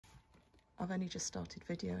I've only just started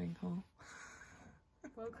videoing, huh?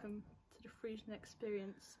 Welcome to the Friesian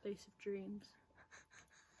Experience, Space of Dreams.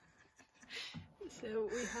 So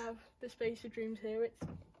we have the Space of Dreams here. It's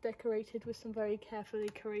decorated with some very carefully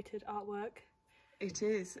curated artwork. It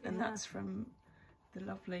is, and that's from the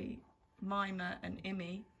lovely Mima and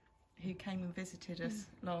Immy, who came and visited us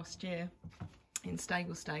last year in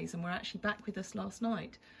Stable Stays, and were actually back with us last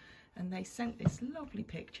night. And they sent this lovely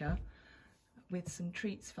picture with some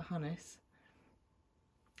treats for Hannes.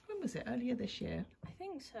 When was it? Earlier this year? I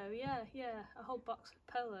think so, yeah, a whole box of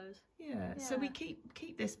polos. Yeah, so we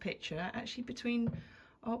keep this picture actually between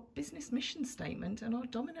our business mission statement and our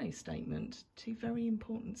domino statement. Two very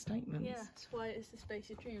important statements. Yeah, that's why it is the Space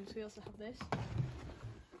of Dreams. We also have this.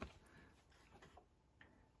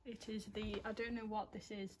 It is the, I don't know what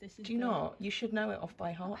this is. This is. Do you not? You should know it off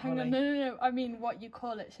by heart. Hang on, no. I mean what you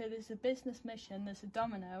call it. So there's a business mission, there's a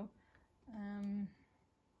domino.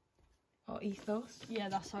 Our ethos? Yeah,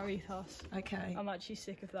 that's our ethos. Okay. I'm actually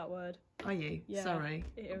sick of that word. Are you? Yeah, sorry.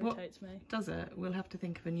 It irritates me. Does it? We'll have to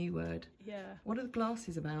think of a new word. Yeah. What are the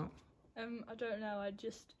glasses about? I don't know.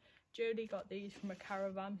 Jodie got these from a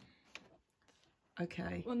caravan.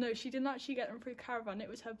 Okay. Well, no, she didn't actually get them through caravan. It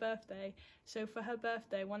was her birthday. So for her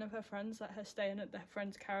birthday, one of her friends let her stay in at their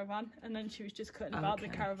friend's caravan, and then she was just cutting about the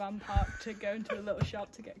caravan park to go into a little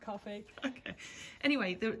shop to get coffee. Okay.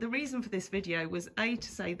 Anyway, the reason for this video was to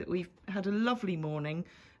say that we've had a lovely morning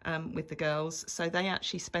with the girls. So they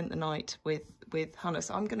actually spent the night with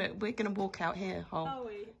Hannes. We're gonna walk out here. Are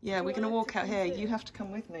we? Yeah, we're gonna walk out here. You have to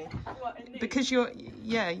come with me. What, in these? Because you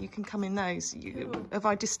can come in those. Have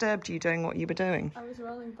I disturbed you doing what you were doing? I was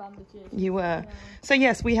rolling bandages. You were. Yeah. So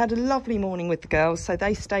yes, we had a lovely morning with the girls. So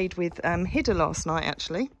they stayed with Hidda last night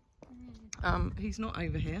actually, who's not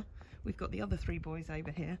over here. We've got the other three boys over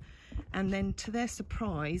here. And then to their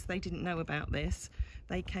surprise, they didn't know about this.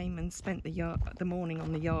 They came and spent the morning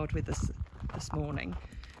on the yard with us this morning.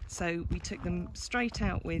 So we took them straight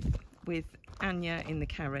out with Anya in the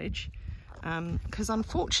carriage, because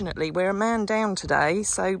unfortunately we're a man down today.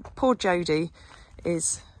 So poor Jodie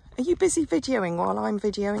is... Are you busy videoing while I'm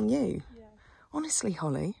videoing you? Yeah. Honestly,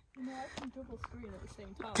 Holly. No, I can double screen at the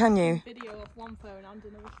same time. Can you? Video off one phone and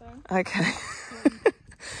another phone. Okay.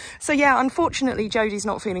 So yeah, unfortunately Jodie's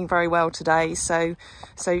not feeling very well today, so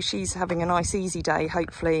she's having a nice easy day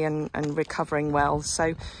hopefully, and recovering well.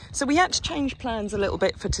 So we had to change plans a little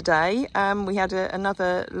bit for today. We had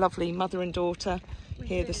another lovely mother and daughter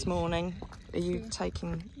here this morning. Are you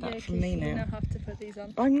taking that from me now? You now have to put these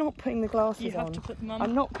on. I'm not putting the glasses on. You have to put them on.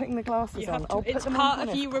 I'm not putting the glasses on. I'll put them on. It's part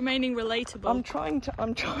of you remaining relatable.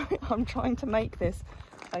 I'm trying to make this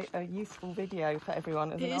a useful video for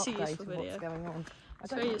everyone as an update of what's going on. I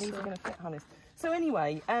don't think these are going to fit Hannes. So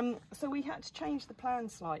anyway, so we had to change the plan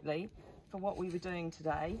slightly for what we were doing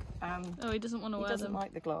today. Oh, he doesn't want to wear them. He doesn't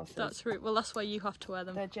like the glasses. That's rude. Well, that's why you have to wear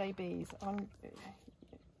them. They're JBs.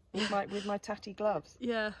 With my tatty gloves.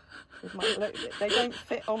 Yeah. Look, they don't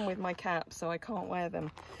fit on with my cap, so I can't wear them.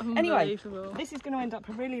 Anyway, this is going to end up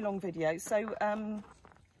a really long video. So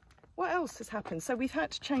what else has happened? So we've had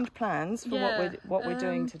to change plans for what we're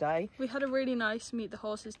doing today. We had a really nice Meet the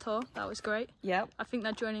Horses tour. That was great. Yeah. I think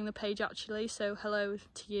they're joining the page actually, so hello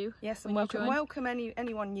to you. Yes, and welcome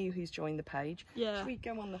anyone new who's joined the page. Yeah. Should we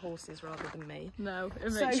go on the horses rather than me? No,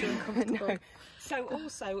 it makes you uncomfortable. No. So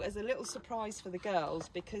also, as a little surprise for the girls,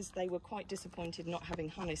 because they were quite disappointed not having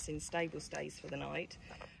Hannes in Stable Stays for the night,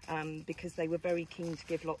 because they were very keen to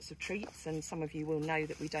give lots of treats, and some of you will know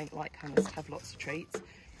that we don't like Hannes to have lots of treats.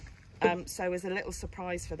 So as a little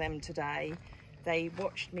surprise for them today, they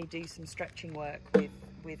watched me do some stretching work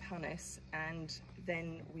with Hannes, and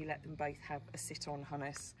then we let them both have a sit on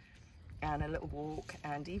Hannes and a little walk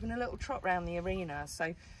and even a little trot around the arena.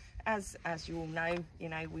 So as you all know,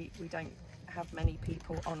 we don't have many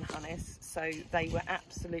people on Hannes, so they were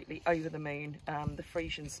absolutely over the moon. The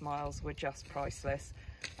Friesian smiles were just priceless.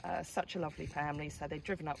 Such a lovely family. So they've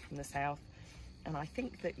driven up from the south, and I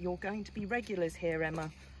think that you're going to be regulars here, Emma.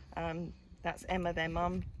 That's Emma, their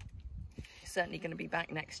mum. Certainly going to be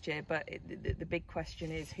back next year, but the big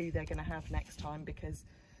question is who they're going to have next time, because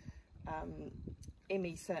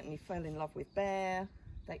Immy certainly fell in love with Bear.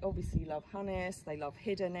 They obviously love Hannes, they love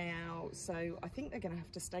Hidda now, so I think they're going to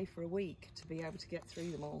have to stay for a week to be able to get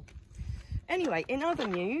through them all. Anyway, in other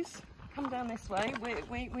news, come down this way.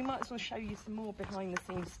 We might as well show you some more behind the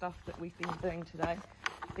scenes stuff that we've been doing today,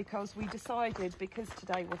 because we decided, because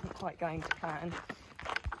today wasn't quite going to plan,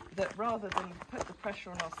 that rather than put the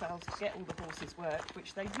pressure on ourselves to get all the horses worked,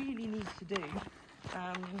 which they really need to do,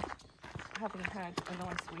 having had a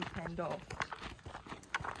nice weekend off,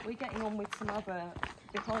 we're getting on with some other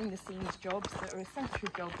behind the scenes jobs that are essential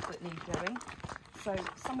jobs that need doing. So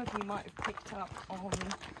some of you might have picked up on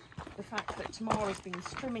the fact that Tamara's been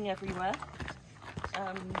strimming everywhere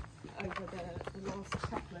over the last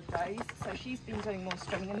couple of days. So she's been doing more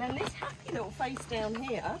strimming. And then this happy little face down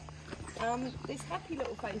here, this happy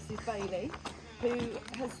little face is Bailey, who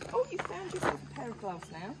has, oh, you found yourself a pair of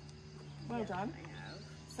gloves now. Well done.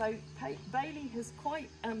 So Bailey has quite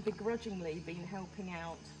begrudgingly been helping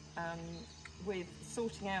out with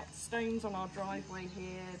sorting out stones on our driveway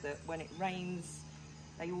here, that when it rains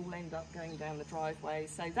they all end up going down the driveway.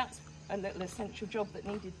 So that's a little essential job that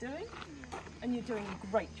needed doing, and you're doing a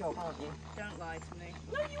great job, aren't you? Don't lie to me.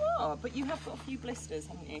 No, you are, but you have got a few blisters,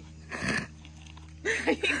 haven't you?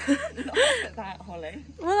 You can't laugh at that, Holly.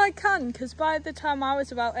 Well, I can, because by the time I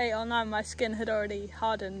was about 8 or 9 my skin had already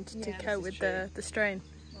hardened to cope with the strain.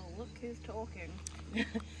 Well, look who's talking.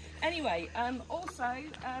 Anyway, also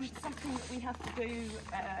something that we have to do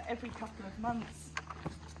every couple of months.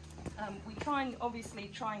 We try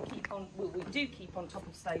and keep on, well, we do keep on top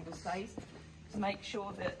of stable stays to make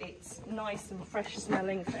sure that it's nice and fresh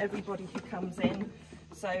smelling for everybody who comes in.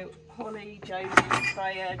 So Holly, Josie and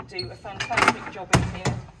Freya do a fantastic job in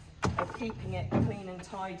here of keeping it clean and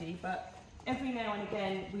tidy, but every now and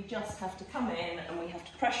again we just have to come in and we have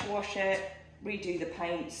to pressure wash it, redo the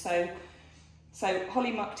paint. So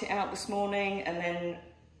Holly mucked it out this morning, and then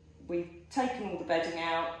we've taken all the bedding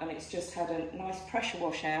out and it's just had a nice pressure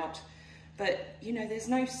wash out. But you know, there's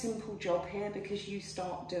no simple job here, because you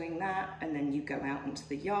start doing that and then you go out into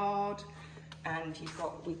the yard, and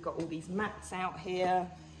we've got all these mats out here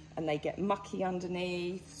and they get mucky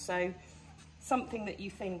underneath. So something that you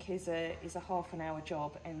think is a half an hour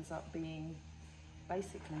job ends up being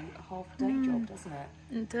basically a half a day job, doesn't it?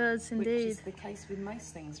 It does indeed. Which is the case with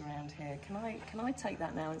most things around here. Can I take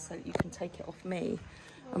that now, and so that you can take it off me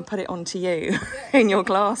and put it onto you in your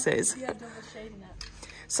glasses? Yeah, double shading it.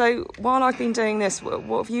 So while I've been doing this,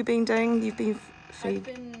 what have you been doing? You've been I've been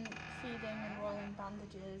feeding and rolling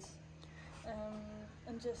bandages,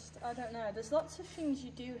 and just, I don't know, there's lots of things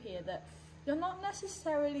you do here that you're not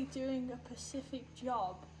necessarily doing a specific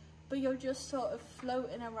job, but you're just sort of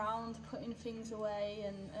floating around, putting things away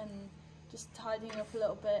and just tidying up a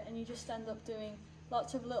little bit, and you just end up doing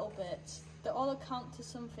lots of little bits that all account to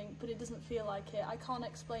something, but it doesn't feel like it. I can't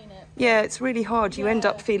explain it. Yeah, it's really hard. You end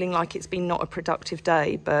up feeling like it's been not a productive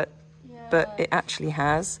day, but it actually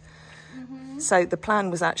has. So the plan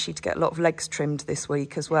was actually to get a lot of legs trimmed this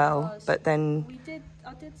week as well, but then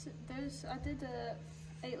I did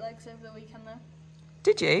 8 legs over the weekend though.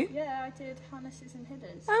 Did you? Yeah, I did harnesses and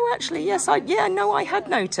hidders. Oh, actually, yes. I had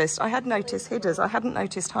noticed. I had noticed hidders. I hadn't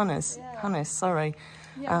noticed harness. Harness, sorry.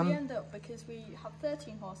 Yeah, we end up, because we have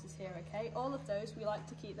 13 horses here, okay? All of those, we like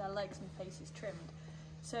to keep their legs and faces trimmed.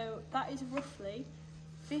 So that is roughly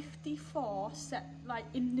 54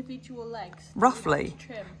 individual legs. Roughly?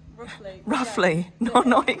 Trim, roughly. Roughly? Yeah. No,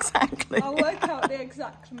 not exactly. I'll work out the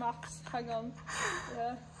exact maths. Hang on.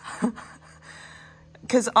 Yeah.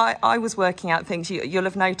 Because I was working out things. You'll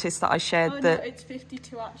have noticed that I shared no, it's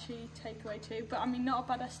 52 actually, take away 2. But I mean, not a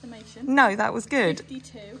bad estimation. No, that was good.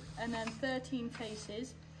 52, and then 13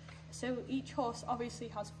 faces. So each horse obviously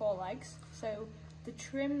has 4 legs. So to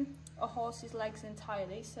trim a horse's legs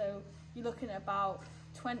entirely, so you're looking at about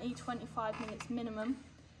 20-25 minutes minimum.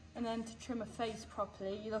 And then to trim a face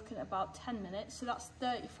properly, you're looking at about 10 minutes. So that's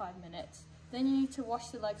 35 minutes. Then you need to wash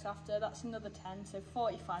the legs after. That's another 10, so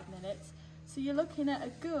 45 minutes. So you're looking at a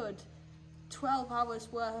good 12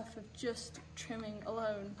 hours worth of just trimming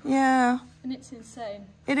alone. Yeah. And it's insane.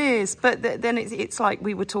 It is, but then it's like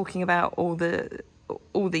we were talking about all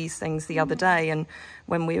these things the other day, and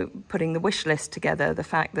when we were putting the wish list together, the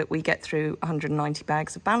fact that we get through 190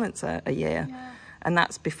 bags of balance a year. Yeah. And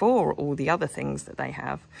that's before all the other things that they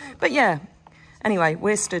have. But yeah, anyway,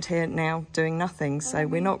 we're stood here now doing nothing, so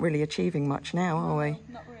we're not really achieving much now, are we?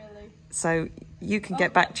 Not really. So you can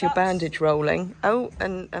get back to your bandage rolling. Oh,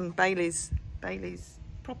 and Bailey's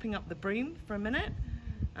propping up the broom for a minute.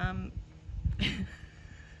 I'm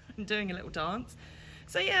doing a little dance.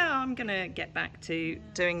 So yeah, I'm gonna get back to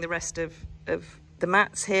doing the rest of the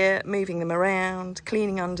mats here, moving them around,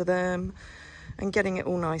 cleaning under them, and getting it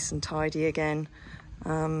all nice and tidy again.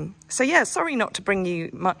 So yeah, sorry not to bring you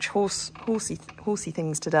much horsey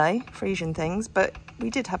things today, Friesian things, but we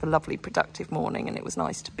did have a lovely productive morning, and it was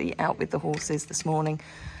nice to be out with the horses this morning.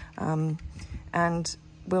 And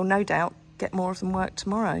we'll no doubt get more of them work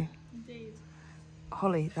tomorrow. Indeed.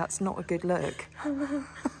 Holly, that's not a good look.